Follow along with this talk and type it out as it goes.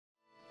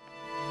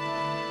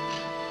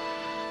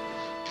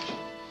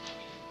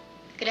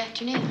Good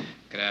afternoon.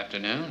 Good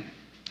afternoon.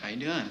 How you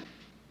doing?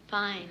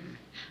 Fine.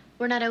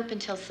 We're not open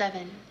till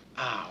 7.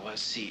 Ah, well,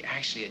 see,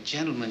 actually, a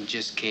gentleman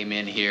just came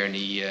in here and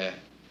he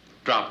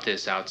dropped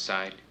this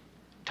outside.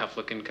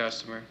 Tough-looking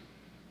customer.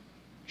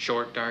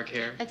 Short, dark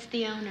hair. That's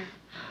the owner.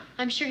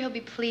 I'm sure he'll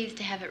be pleased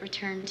to have it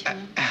returned to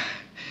him.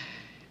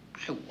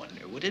 I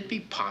wonder, would it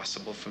be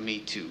possible for me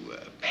to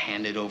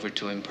hand it over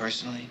to him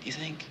personally, do you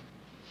think?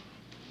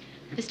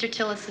 Mr.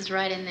 Tillis is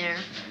right in there.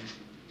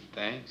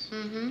 Thanks.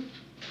 Mm-hmm.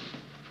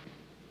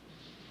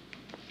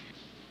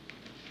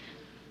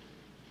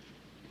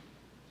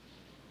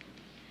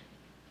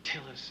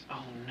 Tillis?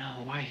 Oh,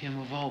 no. Why him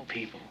of all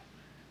people?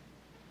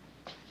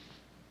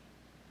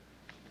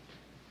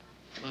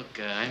 Look,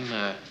 I'm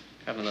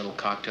having a little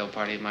cocktail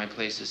party at my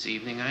place this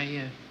evening.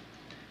 I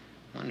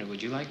wonder,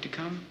 would you like to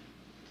come?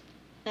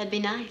 That'd be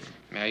nice.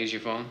 May I use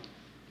your phone?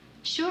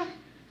 Sure.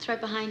 It's right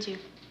behind you.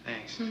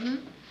 Thanks. Mm-hmm.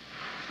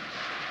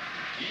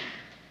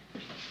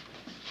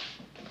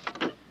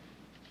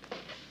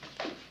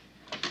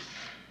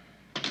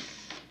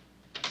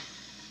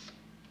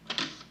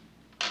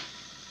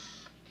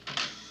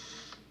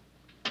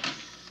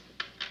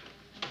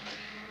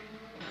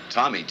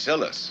 Tommy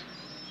Tillis.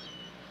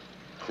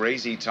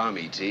 Crazy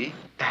Tommy T.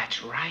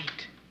 That's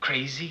right.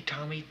 Crazy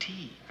Tommy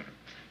T.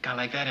 Guy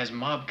like that has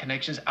mob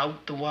connections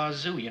out the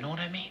wazoo, you know what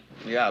I mean?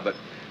 Yeah, but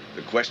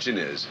the question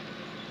is,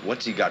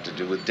 what's he got to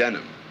do with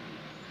denim?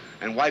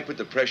 And why put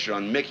the pressure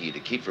on Mickey to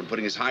keep from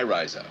putting his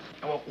high-rise up?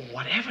 Well,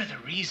 whatever the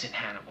reason,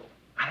 Hannibal,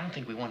 I don't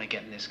think we want to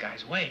get in this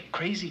guy's way.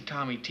 Crazy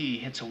Tommy T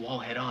hits a wall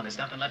head-on. There's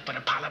nothing left but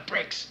a pile of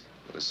bricks.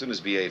 Well, as soon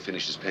as BA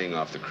finishes paying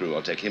off the crew,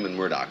 I'll take him and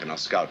Murdoch and I'll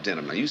scout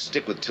denim. Now, you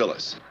stick with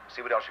Tillis.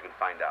 See what else you can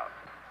find out.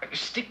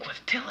 Stick with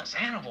Tillis,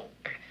 Hannibal.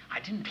 I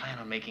didn't plan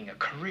on making a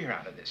career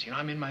out of this. You know,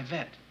 I'm in my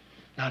vet.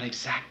 Not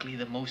exactly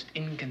the most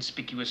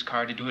inconspicuous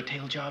car to do a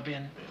tail job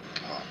in.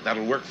 Oh,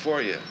 that'll work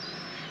for you.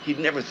 He'd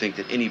never think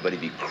that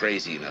anybody'd be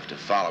crazy enough to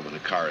follow in a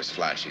car as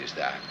flashy as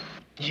that.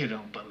 You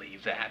don't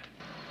believe that?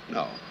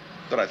 No,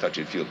 but I thought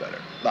you'd feel better.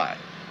 Bye.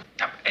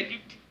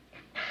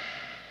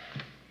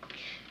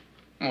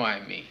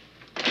 Why me?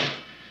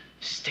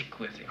 Stick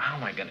with him. How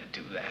am I gonna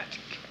do that?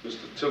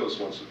 Mr. Tillis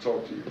wants to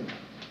talk to you.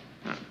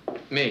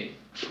 Me?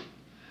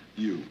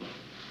 You.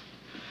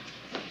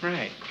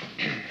 Right.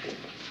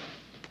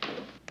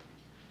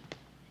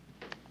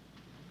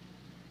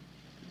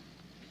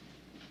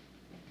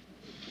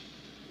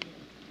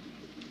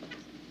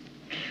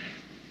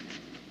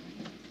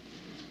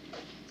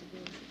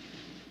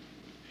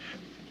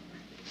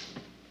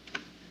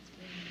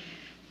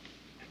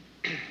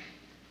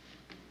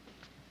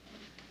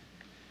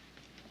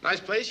 Nice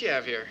place you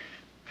have here.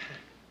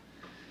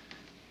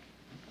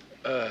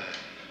 I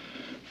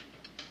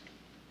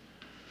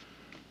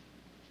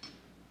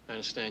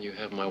understand you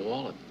have my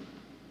wallet.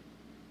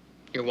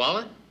 Your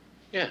wallet?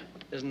 Yeah,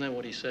 isn't that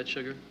what he said,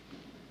 Sugar?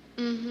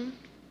 Mm-hmm.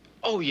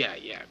 Oh, yeah,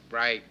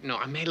 right. No,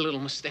 I made a little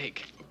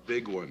mistake. A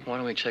big one. Why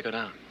don't we check it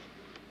out?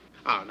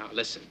 Oh, no,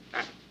 listen.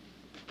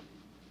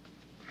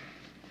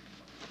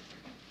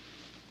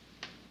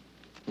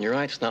 You're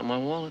right, it's not my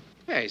wallet.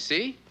 Hey,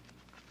 see?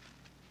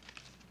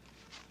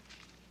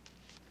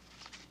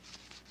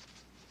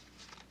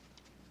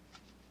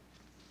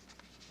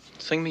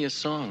 Sing me a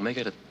song, make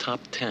it a top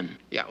 10.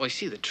 Yeah, well,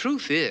 see, the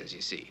truth is,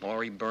 you see.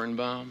 Maury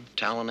Birnbaum,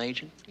 talent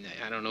agent.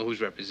 I don't know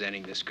who's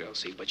representing this girl,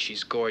 see, but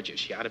she's gorgeous.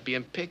 She ought to be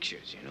in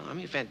pictures, you know? I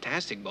mean,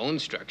 fantastic bone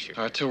structure.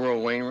 Arturo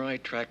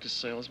Wainwright, tractor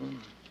salesman.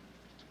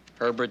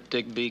 Herbert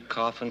Digby,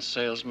 coffin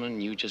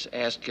salesman. You just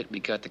asked it, we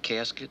got the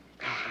casket.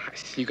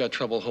 You got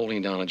trouble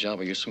holding down a job,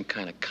 or you're some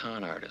kind of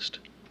con artist.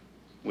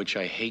 Which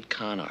I hate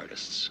con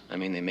artists. I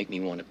mean, they make me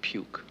want to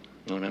puke.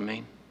 You know what I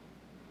mean?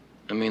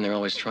 I mean, they're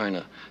always trying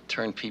to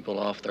turn people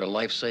off their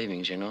life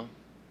savings, you know?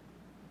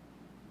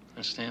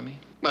 Understand me?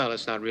 Well,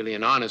 it's not really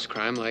an honest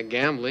crime like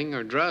gambling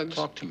or drugs.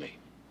 Talk to me,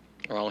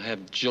 or I'll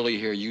have Jilly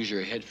here use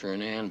your head for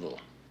an anvil.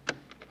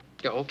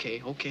 Yeah,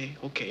 okay.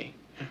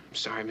 I'm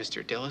sorry,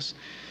 Mr. Tillis.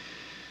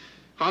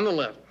 On the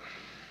level.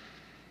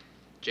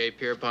 J.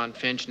 Pierpont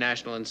Finch,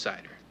 National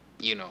Insider.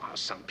 You know how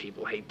some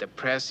people hate the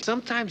press.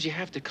 Sometimes you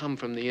have to come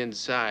from the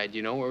inside,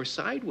 you know, or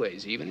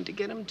sideways even, to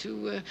get them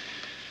to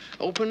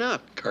open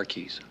up. Car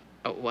keys.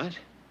 Oh, what?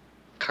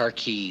 Car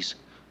keys.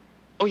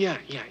 Oh, yeah,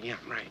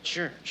 right.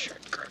 Sure.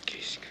 Car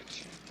keys.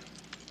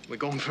 We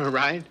going for a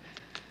ride?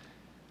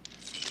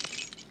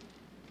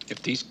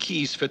 If these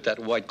keys fit that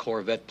white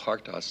Corvette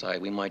parked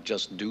outside, we might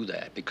just do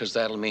that, because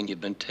that'll mean you've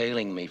been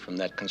tailing me from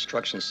that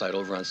construction site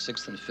over on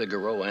 6th and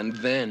Figueroa, and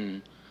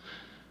then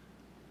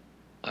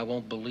I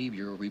won't believe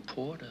you're a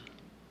reporter.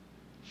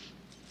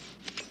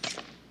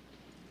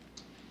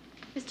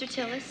 Mr.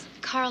 Tillis,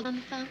 Carl on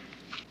the phone?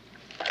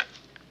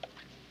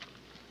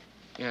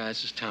 Yeah,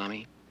 this is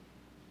Tommy.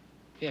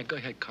 Yeah, go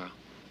ahead, Carl.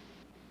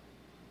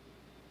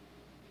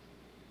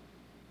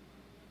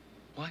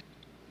 What?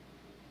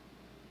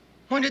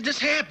 When did this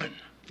happen?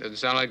 Doesn't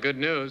sound like good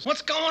news.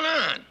 What's going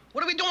on?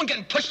 What are we doing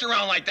getting pushed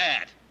around like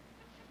that?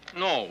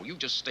 No, you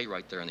just stay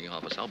right there in the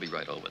office. I'll be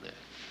right over there.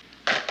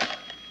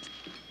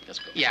 Let's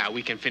go. Yeah,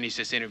 we can finish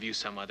this interview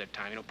some other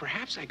time. You know,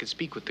 perhaps I could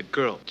speak with the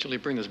girl. Chili,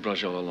 bring this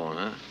brush all along,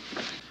 huh?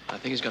 I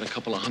think he's got a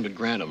couple of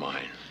 $100,000 of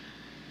mine.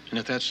 And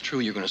if that's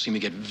true, you're gonna see me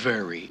get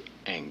very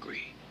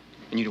angry.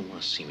 And you don't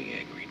want to see me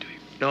angry, do you?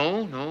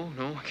 No,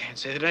 I can't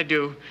say that I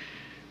do.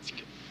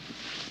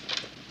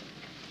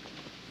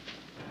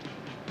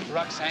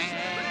 Roxanne.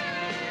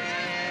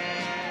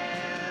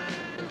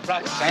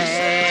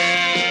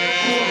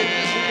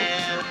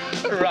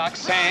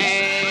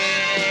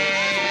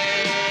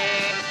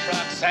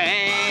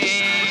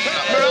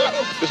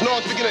 This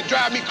noise beginning to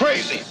drive me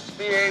crazy.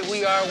 BA,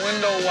 we are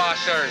window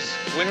washers.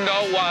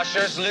 Window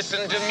washers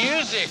listen to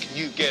music.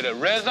 You get a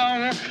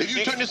rhythm. If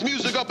you turn this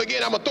music up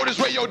again, I'm gonna throw this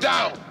radio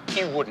down.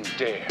 He wouldn't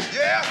dare.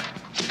 Yeah?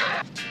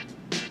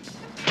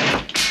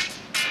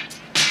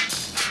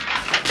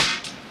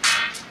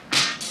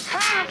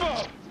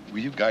 Hannibal! Will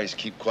you guys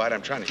keep quiet?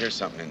 I'm trying to hear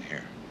something in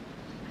here.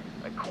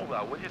 Hey, cool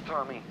out, will you,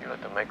 Tommy? You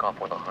have to make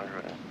off with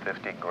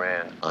 150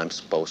 grand. I'm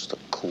supposed to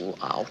cool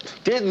out?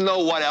 Didn't know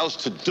what else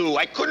to do.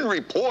 I couldn't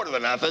report it or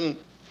nothing.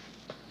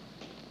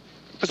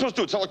 What's supposed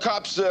to do? Tell the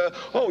cops,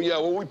 oh, yeah,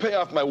 well, we pay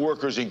off my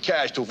workers in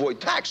cash to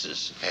avoid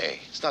taxes.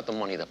 Hey, it's not the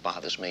money that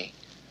bothers me.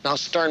 Now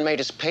Stern made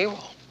his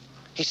payroll.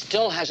 He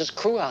still has his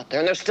crew out there,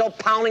 and they're still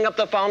pounding up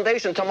the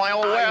foundation to my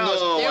old warehouse.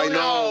 I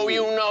know.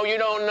 You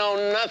don't know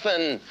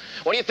nothing.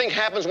 What do you think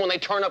happens when they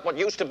turn up what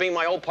used to be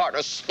my old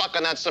partner stuck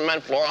on that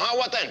cement floor, huh?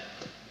 What then?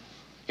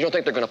 You don't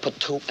think they're gonna put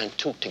two and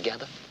two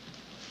together?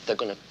 They're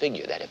gonna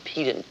figure that if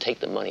he didn't take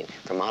the money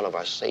from out of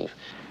our safe,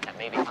 that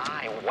maybe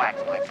I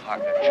whacked my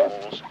partner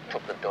Jules,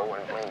 took the dough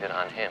and blamed it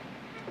on him.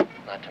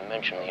 Not to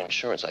mention the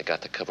insurance I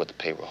got to cover the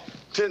payroll.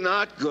 They're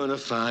not gonna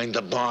find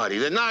the body.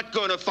 They're not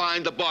gonna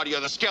find the body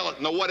or the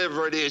skeleton or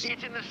whatever it is.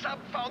 It's in the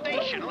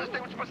sub-foundation. Unless they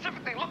were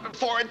specifically looking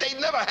for it, they'd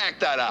never hack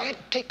that out. Can't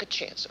take a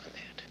chance on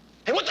that.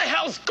 Hey, what the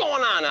hell's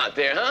going on out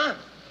there, huh?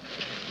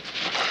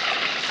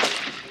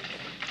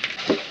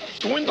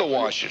 The window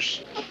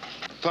washers.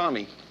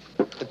 Tommy,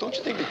 don't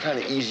you think it's kind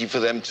of easy for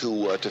them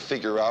to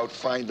figure out,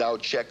 find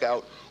out, check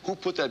out who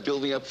put that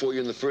building up for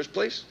you in the first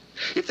place?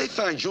 If they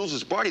find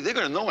Jules's body, they're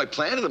gonna know I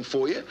planted them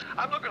for you.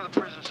 I'm looking at the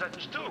prison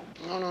sentence, too.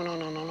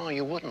 No,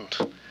 you wouldn't.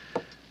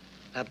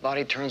 That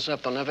body turns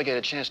up, they'll never get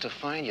a chance to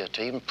find you,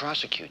 to even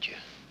prosecute you.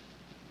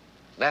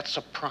 That's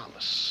a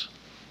promise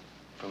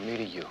from me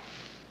to you.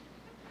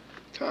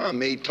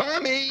 Tommy!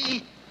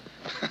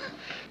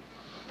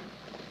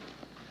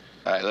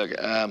 All right, look,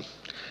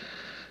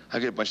 I'll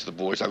get a bunch of the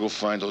boys. I'll go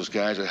find those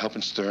guys that are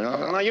helping Stern.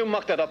 Now, you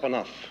mucked that up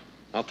enough.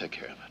 I'll take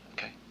care of it,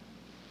 okay?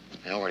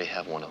 I already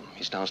have one of them.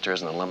 He's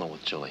downstairs in the limo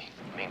with Julie.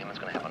 Me and him is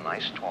gonna have a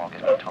nice talk.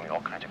 He's gonna tell me all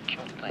kinds of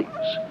cute things.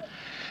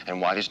 And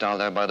while he's down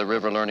there by the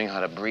river learning how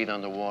to breathe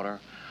underwater,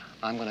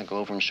 I'm gonna go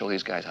over and show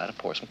these guys how to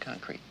pour some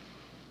concrete.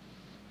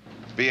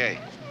 BA,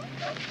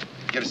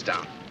 get us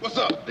down. What's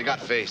up? They got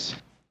Face.